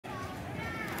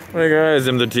Hey guys,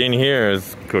 M13 here.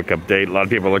 It's a quick update. A lot of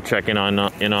people are checking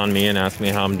in on me and asking me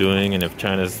how I'm doing and if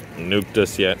China's nuked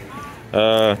us yet.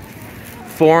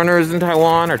 Foreigners in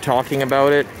Taiwan are talking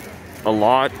about it a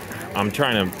lot. I'm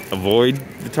trying to avoid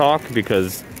the talk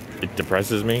because it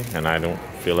depresses me and I don't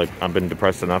feel like I've been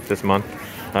depressed enough this month.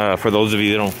 For those of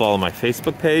you that don't follow my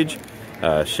Facebook page,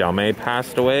 Xiaomei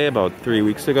passed away about 3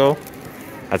 weeks ago.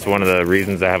 That's one of the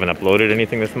reasons I haven't uploaded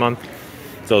anything this month.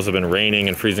 It's also been raining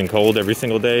and freezing cold every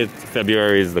single day.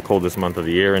 February is the coldest month of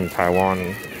the year in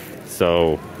Taiwan.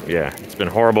 So yeah, it's been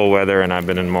horrible weather and I've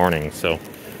been in mourning. So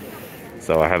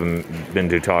I haven't been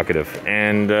too talkative.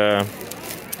 And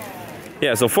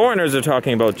yeah, so foreigners are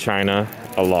talking about China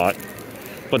a lot,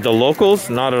 but the locals,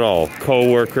 not at all.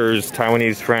 Co-workers,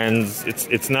 Taiwanese friends,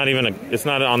 it's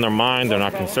not on their mind. They're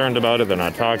not concerned about it. They're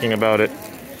not talking about it.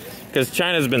 Because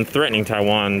China's been threatening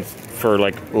Taiwan for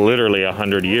like literally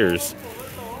 100 years.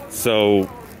 So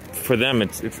for them,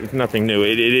 it's nothing new.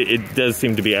 It does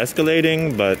seem to be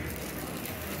escalating, but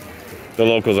the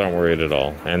locals aren't worried at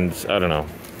all. And I don't know.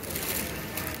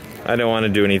 I don't want to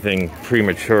do anything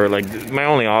premature. Like, my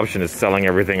only option is selling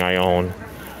everything I own,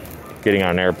 getting on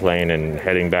an airplane and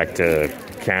heading back to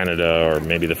Canada or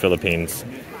maybe the Philippines.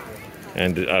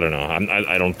 And I don't know.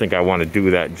 I don't think I want to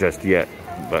do that just yet,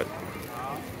 but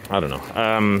I don't know.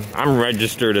 I'm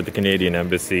registered at the Canadian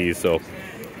Embassy, so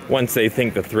once they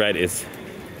think the threat is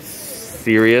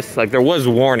serious, like there was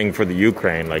warning for the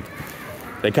Ukraine, like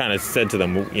they kind of said to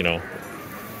them, you know,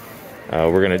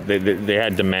 they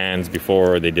had demands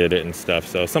before they did it and stuff,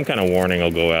 so some kind of warning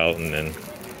will go out, and then,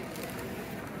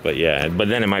 but yeah, but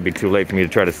then it might be too late for me to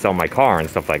try to sell my car and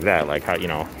stuff like that, like how, you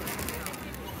know.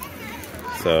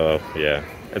 So yeah,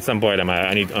 at some point I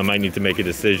might need to make a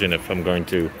decision if I'm going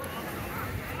to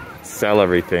sell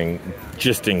everything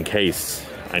just in case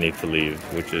I need to leave,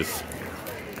 which is,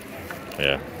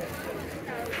 yeah,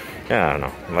 I don't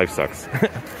know, life sucks.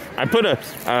 I put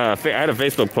I had a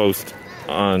Facebook post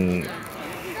on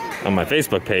my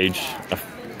Facebook page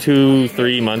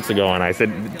 2-3 months ago, and I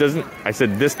said,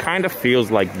 this kind of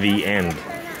feels like the end,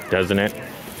 doesn't it?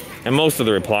 And most of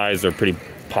the replies are pretty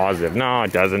positive. No,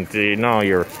 it doesn't. No,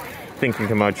 you're thinking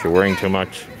too much, you're worrying too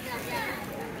much.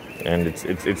 And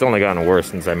it's only gotten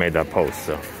worse since I made that post,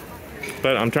 so.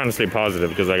 But I'm trying to stay positive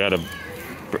because I got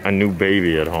a new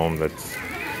baby at home that's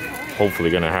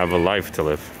hopefully gonna have a life to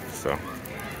live, so.